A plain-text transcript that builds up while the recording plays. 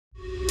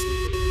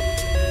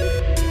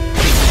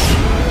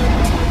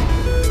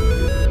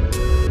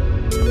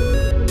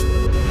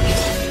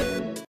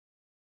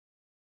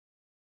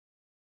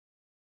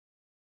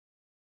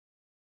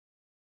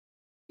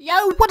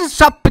Yo, what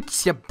is up?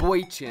 It's your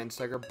boy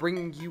Chancellor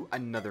bringing you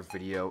another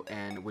video,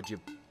 and would you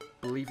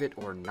believe it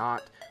or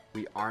not,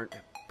 we aren't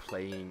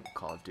playing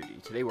Call of Duty.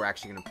 Today we're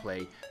actually going to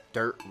play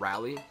Dirt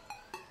Rally,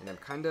 and I'm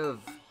kind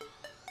of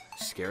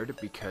scared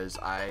because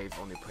I've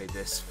only played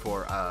this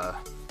for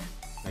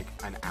like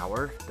an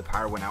hour. The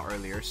power went out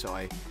earlier, so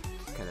I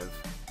kind of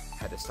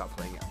had to stop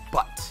playing it,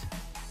 but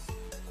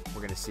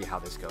we're going to see how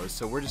this goes.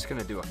 So we're just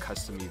going to do a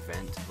custom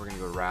event. We're going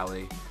to go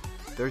rally.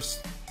 There's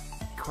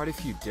quite a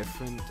few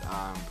different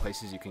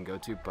places you can go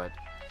to, but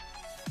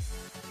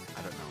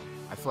I don't know.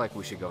 I feel like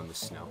we should go in the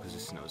snow because the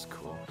snow is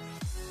cool.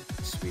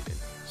 Sweden.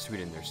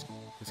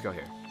 Let's go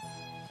here.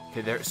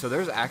 Okay, so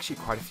there's actually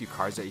quite a few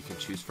cars that you can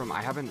choose from.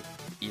 I haven't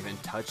even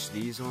touched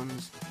these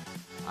ones.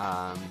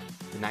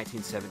 The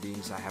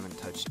 1970s, I haven't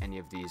touched any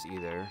of these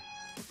either.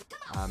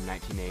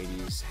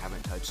 1980s,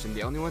 haven't touched. And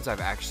the only ones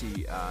I've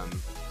actually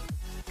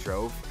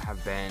drove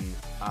have been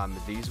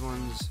these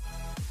ones.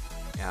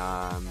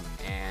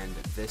 And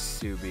this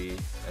Subi,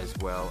 as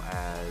well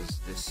as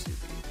this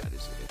Subi. That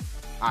is it.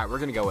 Alright, we're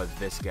gonna go with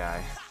this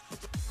guy.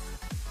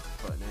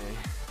 But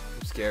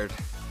I'm scared.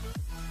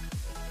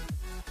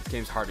 This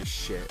game's hard as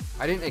shit.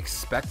 I didn't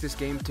expect this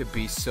game to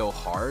be so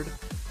hard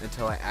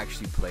until I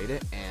actually played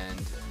it,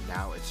 and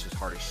now it's just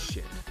hard as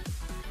shit.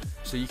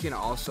 So you can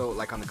also,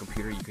 like on the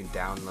computer, you can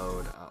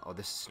download, oh,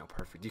 this is no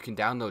perfect. You can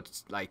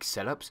download like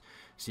setups,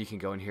 so you can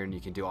go in here and you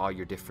can do all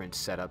your different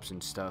setups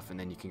and stuff, and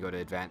then you can go to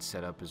advanced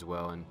setup as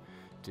well and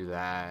do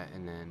that,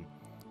 and then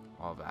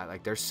all that.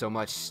 Like there's so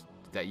much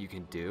that you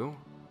can do.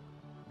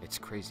 It's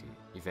crazy.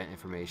 Event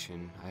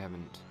information, I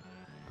haven't,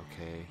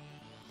 okay.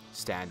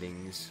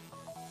 Standings.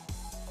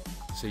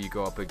 So you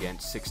go up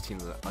against 16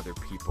 other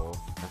people.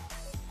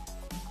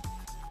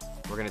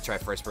 We're gonna try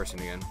first person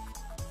again.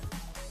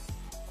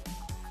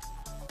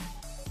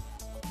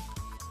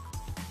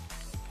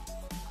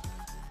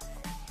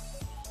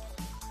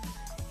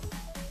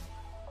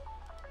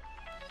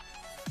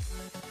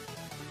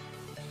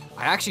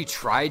 I actually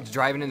tried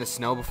driving in the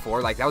snow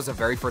before, like that was the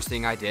very first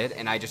thing I did,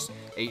 and I just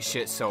ate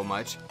shit so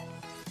much.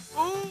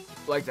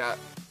 Like that.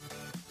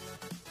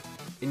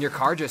 And your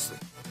car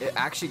it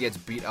actually gets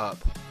beat up.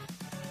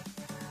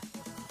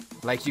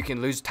 Like you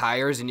can lose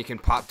tires and you can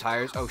pop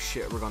tires. Oh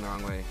shit, we're going the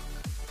wrong way.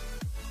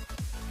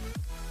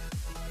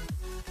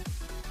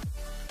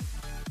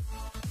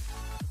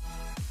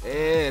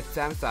 Oops,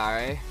 I'm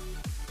sorry.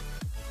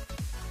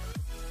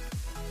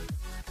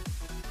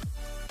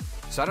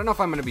 So I don't know if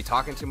I'm going to be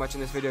talking too much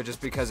in this video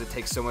just because it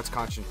takes so much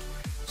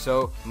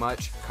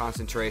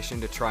concentration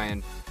to try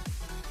and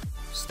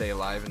stay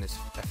alive in this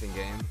effing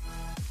game.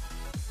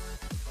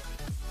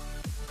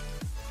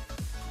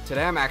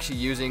 Today I'm actually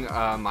using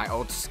my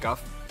old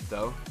Scuff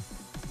though,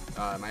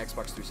 my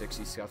Xbox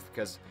 360 Scuff,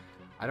 because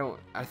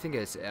I think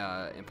it's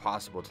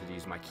impossible to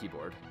use my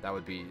keyboard. That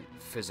would be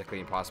physically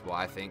impossible,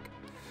 I think.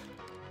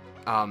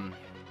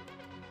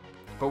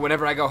 But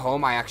whenever I go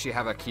home, I actually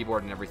have a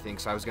keyboard and everything,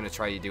 so I was gonna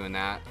try doing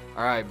that.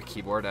 All right,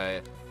 keyboard,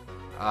 a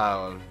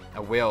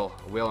wheel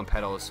and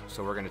pedals.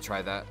 So we're gonna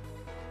try that.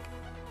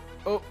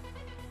 Oh.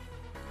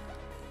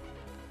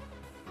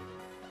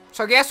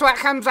 So guess what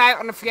comes out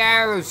on the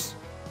fuse?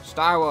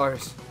 Star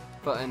Wars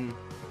button.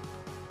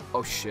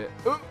 Oh shit.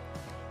 Ooh.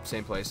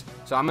 Same place.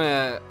 So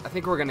I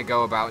think we're gonna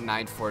go about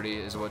 940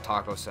 is what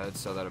Taco said,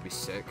 so that'll be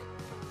sick.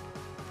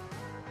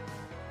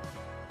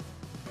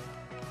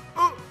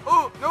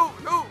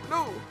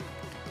 No.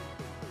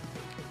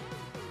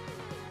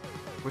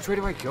 Which way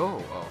do I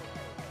go? Oh.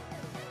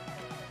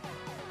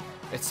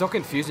 It's so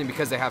confusing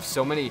because they have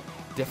so many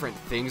different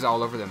things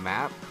all over the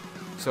map.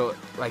 So,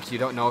 like, you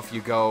don't know if you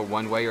go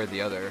one way or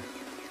the other.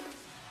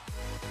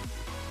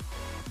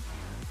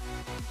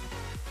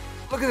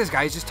 Look at this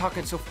guy. He's just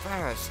talking so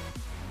fast.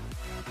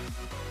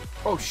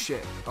 Oh,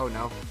 shit. Oh,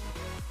 no.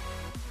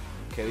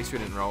 Okay, at least we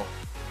didn't roll.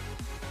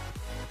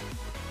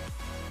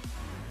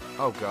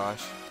 Oh,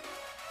 gosh.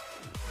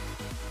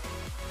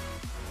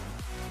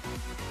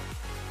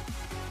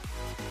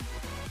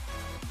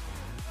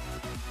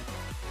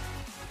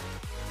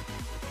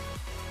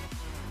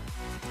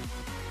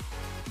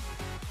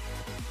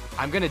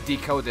 I'm gonna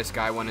decode this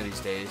guy one of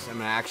these days. I'm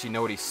gonna actually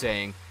know what he's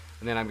saying,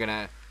 and then I'm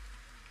gonna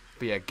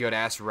be a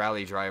good-ass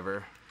rally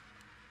driver.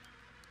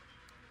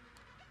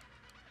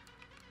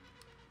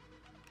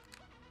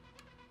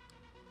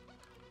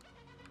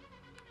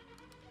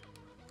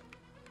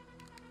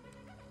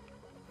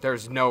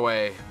 There's no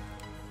way.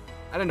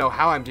 I don't know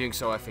how I'm doing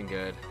so effing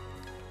good.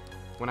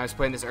 When I was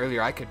playing this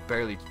earlier, I could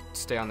barely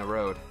stay on the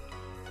road.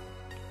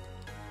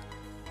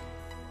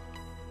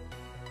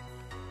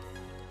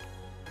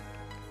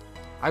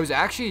 I was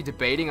actually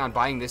debating on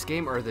buying this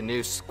game or the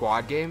new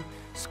Squad game.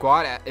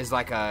 Squad is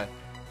like it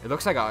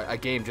looks like a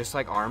game just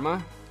like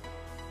Arma,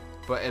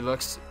 but it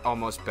looks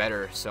almost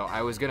better. So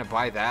I was gonna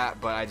buy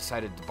that, but I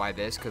decided to buy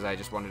this because I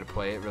just wanted to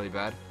play it really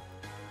bad.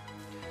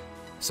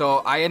 So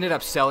I ended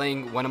up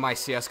selling one of my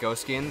CSGO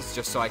skins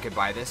just so I could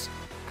buy this,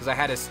 because I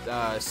had a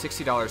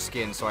 $60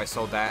 skin, so I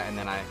sold that, and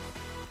then I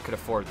could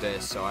afford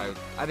this. So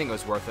I think it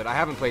was worth it. I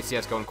haven't played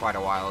CSGO in quite a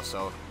while,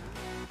 so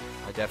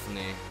I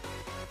definitely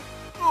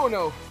Oh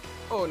no.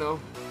 Oh no.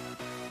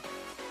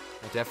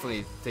 I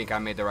definitely think I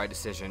made the right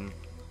decision.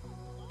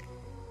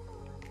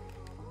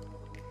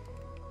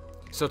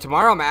 So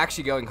tomorrow I'm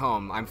actually going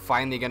home. I'm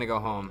finally gonna go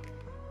home.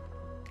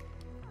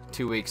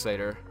 2 weeks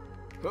later.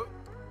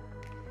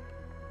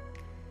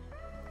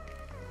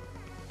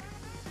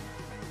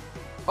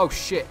 Oh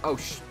shit. Oh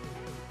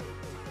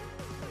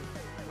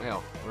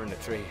well, we're in the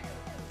tree.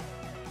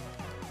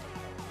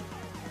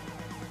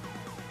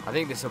 I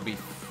think this will be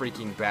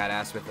freaking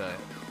badass with a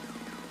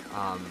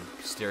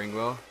steering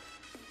wheel.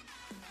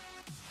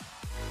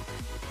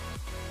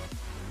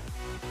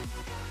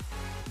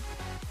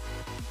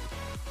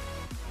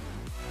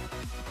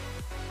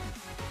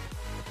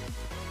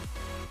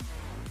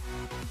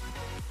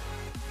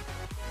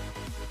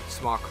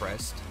 Small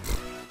crest.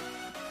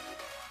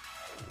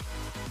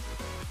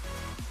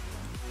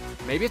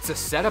 Maybe it's a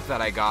setup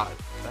that I got.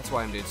 That's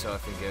why I'm doing so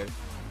effing good.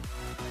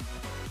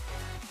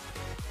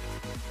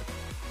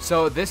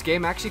 So this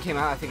game actually came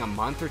out, I think, a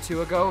month or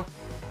two ago,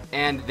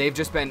 and they've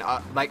just been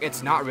like,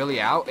 it's not really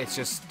out. It's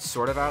just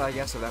sort of out, I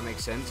guess, if that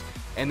makes sense.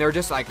 And they're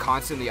just like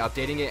constantly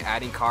updating it,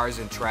 adding cars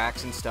and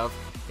tracks and stuff.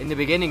 In the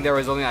beginning, there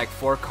was only like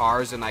 4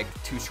 cars and like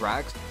 2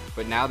 tracks,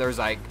 but now there's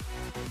like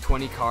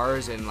 20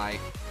 cars and like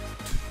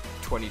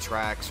 20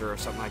 tracks or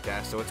something like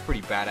that, so it's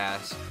pretty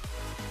badass.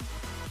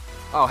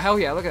 Oh hell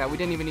yeah, look at that, we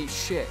didn't even eat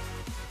shit.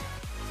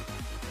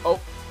 Oh,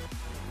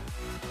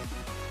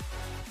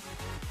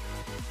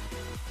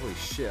 holy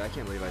shit, I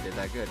can't believe I did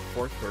that good.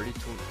 4:30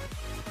 to...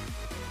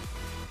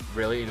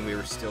 Really? And we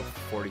were still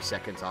 40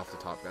 seconds off the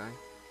top guy?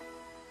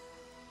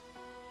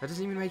 That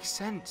doesn't even make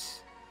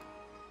sense.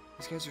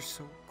 These guys are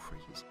so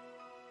crazy.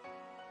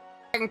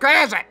 Fucking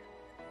crazy!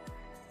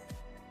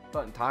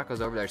 Button Taco's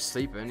over there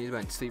sleeping. He's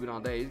been sleeping all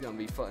day. He's gonna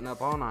be footing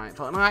up all night.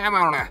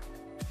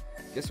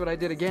 Guess what I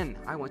did again?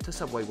 I went to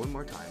Subway one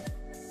more time.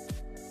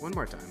 One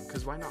more time,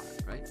 because why not,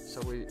 right?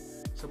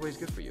 Subway's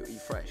good for you.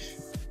 Eat fresh.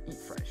 Eat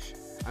fresh.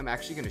 I'm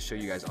actually gonna show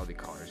you guys all the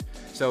cars.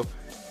 So,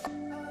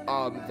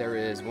 there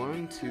is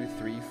 1, 2,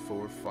 3,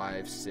 4,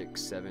 5,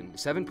 6,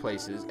 7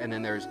 places, and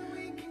then there's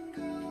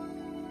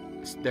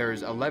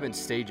 11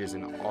 stages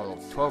in all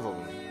of 12 of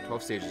them.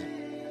 12 stages.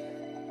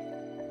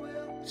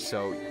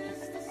 So,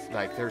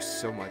 like, there's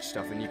so much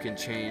stuff, and you can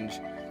change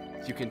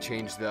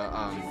the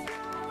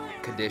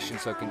condition,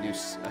 so it can do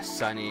a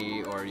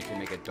sunny, or you can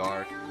make it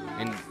dark,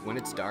 and when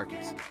it's dark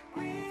it's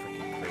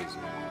freaking crazy.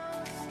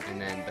 And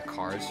then the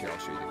cars here, I'll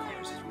show you the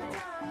cars as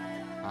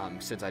well,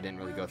 since I didn't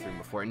really go through them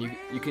before. And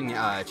you can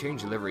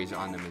change liveries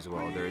on them as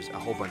well. There's a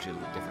whole bunch of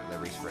different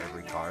liveries for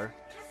every car.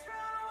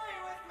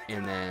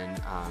 And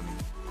then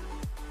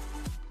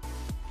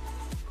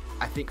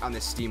I think on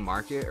the Steam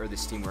Market or the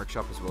Steam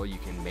Workshop as well, you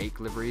can make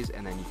liveries,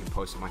 and then you can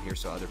post them on here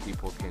so other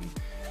people can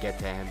get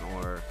them,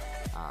 or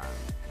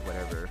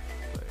whatever.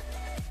 But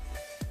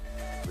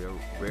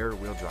rear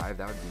wheel drive,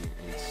 that would be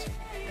insane.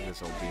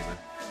 This old Beamer.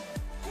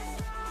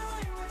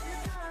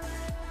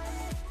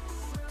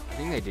 I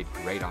think they did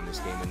great on this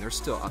game, and they're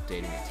still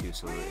updating it too,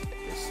 so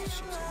this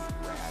shit's gonna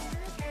be rad.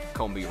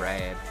 Gonna be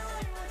rad.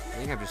 I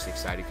think I'm just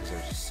excited because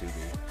there's just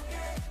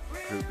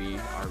Subi. Group B,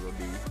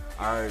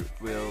 R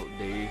will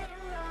D.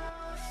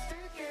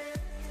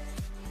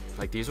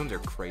 Like, these ones are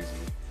crazy.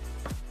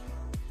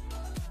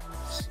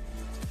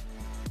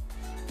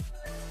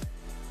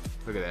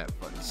 Look at that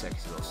fucking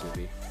sexy little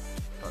Subi.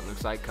 Oh, it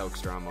looks like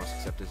Cokester almost,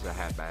 except it's a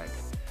hatchback.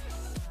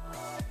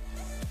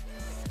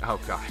 Oh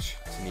gosh,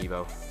 it's an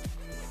Evo.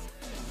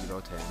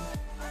 Evo 10.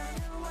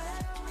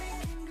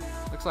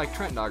 Looks like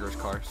Trent Dogger's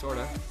car,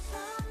 sorta.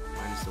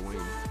 Minus the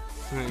wing,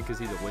 because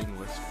he's a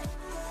wingless.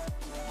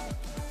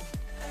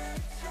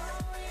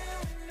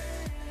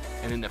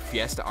 And then the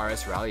Fiesta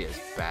RS Rally is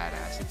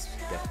badass. It's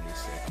definitely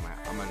sick.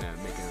 I'm gonna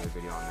make another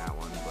video on that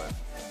one, but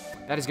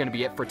that is gonna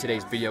be it for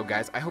today's video,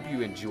 guys. I hope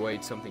you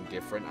enjoyed something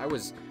different. I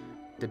was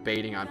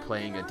debating on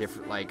playing a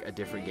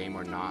different game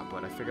or not,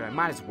 but I figured I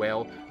might as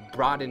well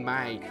broaden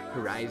my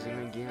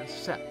horizon again.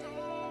 So,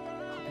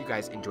 hope you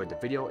guys enjoyed the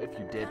video. If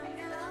you did,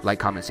 like,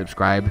 comment,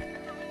 subscribe.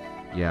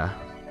 Yeah.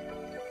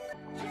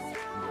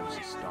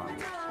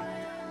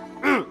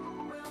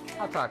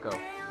 Hot taco.